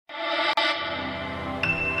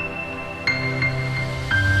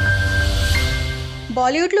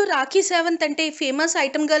బాలీవుడ్లో రాఖీ సావంత్ అంటే famous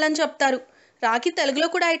item girl అని చెప్తారు. రాఖీ తెలుగులో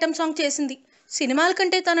కూడా ఐటమ్ సాంగ్ చేసింది. సినిమాల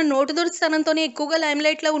కంటే తన నోటుదూర్స్తనంతోనే ఎక్కువగా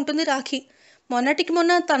లైమ్లైట్లో ఉంటుంది రాఖీ. మొన్నటికి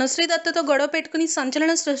మొన్న తనుశ్రీ దత్తతో గొడవ పెట్టుకుని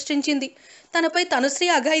సంచలనం సృష్టించింది. తనపై తనుశ్రీ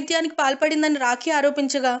అఘాయిత్యానికి పాల్పడిందని రాఖీ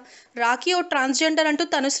ఆరోపించగా, రాఖీ ఓ ట్రాన్స్జెండర్ అంటూ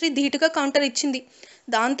తనుశ్రీ ధీటుగా కౌంటర్ ఇచ్చింది.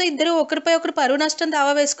 దాంతో ఇద్దరు ఒకరిపై ఒకరు పరువు నష్టం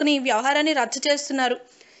దావా వేసుకుని వ్యవహారాన్ని రచ్చ చేస్తున్నారు.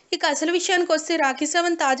 ఇక అసలు విషయానికి వస్తే రాఖీ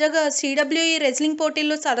సవంత్ తాజాగా CWE రెజ్లింగ్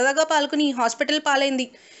పోటీల్లో సరదాగా పాల్గొని హాస్పిటల్ పాలైంది.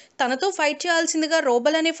 తనతో ఫైట్ చేయాల్సిందిగా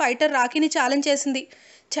రోబల్ అనే ఫైటర్ రాఖీని ఛాలెంజ్ చేసింది.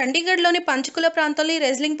 చండీగఢ్లోని పంచకుల ప్రాంతంలో ఈ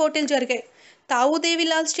రెజ్లింగ్ పోటీలు జరిగాయి.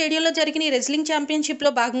 తావూదేవిలాల్ స్టేడియంలో జరిగిన ఈ రెజ్లింగ్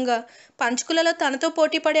ఛాంపియన్షిప్లో భాగంగా పంచకులలో తనతో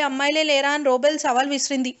పోటీ పడే అమ్మాయిలే లేరా అని రోబెల్ సవాల్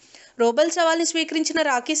విసిరింది. రోబెల్ సవాల్ని స్వీకరించిన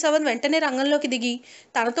రాఖీ సవంత్ వెంటనే రంగంలోకి దిగి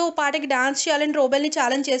తనతో ఓ పాటకి డాన్స్ చేయాలని రోబెల్ని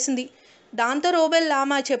ఛాలెంజ్ చేసింది. దాంతో రోబెల్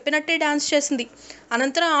ఆమె చెప్పినట్టే డాన్స్ చేసింది.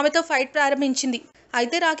 అనంతరం ఆమెతో ఫైట్ ప్రారంభించింది.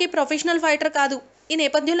 అయితే రాఖీ ప్రొఫెషనల్ ఫైటర్ కాదు. ఈ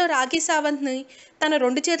నేపథ్యంలో రాఖీ సావంత్ని తన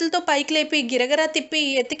 2 చేతులతో పైకి లేపి గిరగిరా తిప్పి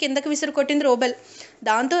ఎత్తి కిందకి విసిరి కొట్టింది రోబెల్.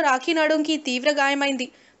 దాంతో రాఖీ నడుంకి తీవ్ర గాయమైంది.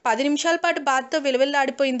 10 నిమిషాల పాటు బాధతో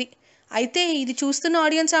విలవిల్లాడిపోయింది. అయితే ఇది చూస్తున్న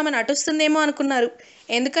ఆడియన్స్ ఆమె నటిస్తుందేమో అనుకున్నారు.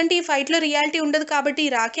 ఎందుకంటే ఈ ఫైట్లో రియాలిటీ ఉండదు కాబట్టి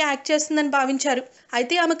రాఖీ యాక్ట్ చేస్తుందని భావించారు.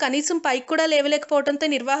 అయితే ఆమె కనీసం పైకి కూడా లేవలేకపోవడంతో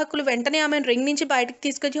నిర్వాహకులు వెంటనే ఆమెను రింగ్ నుంచి బయటకు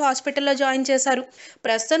తీసుకొచ్చి హాస్పిటల్లో జాయిన్ చేశారు.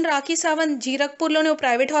 ప్రస్తుతం రాఖీ సావంత్ జీరక్పూర్లోని ఓ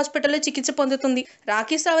ప్రైవేట్ హాస్పిటల్లో చికిత్స పొందుతుంది.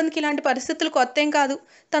 రాఖీ సావంత్కి ఇలాంటి పరిస్థితులు కొత్తేం కాదు.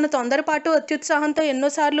 తన తొందరపాటు అత్యుత్సాహంతో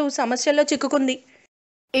ఎన్నోసార్లు సమస్యల్లో చిక్కుకుంది.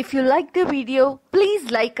 If you like the video, please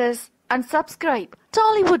like us and subscribe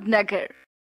Tollywood Nagar.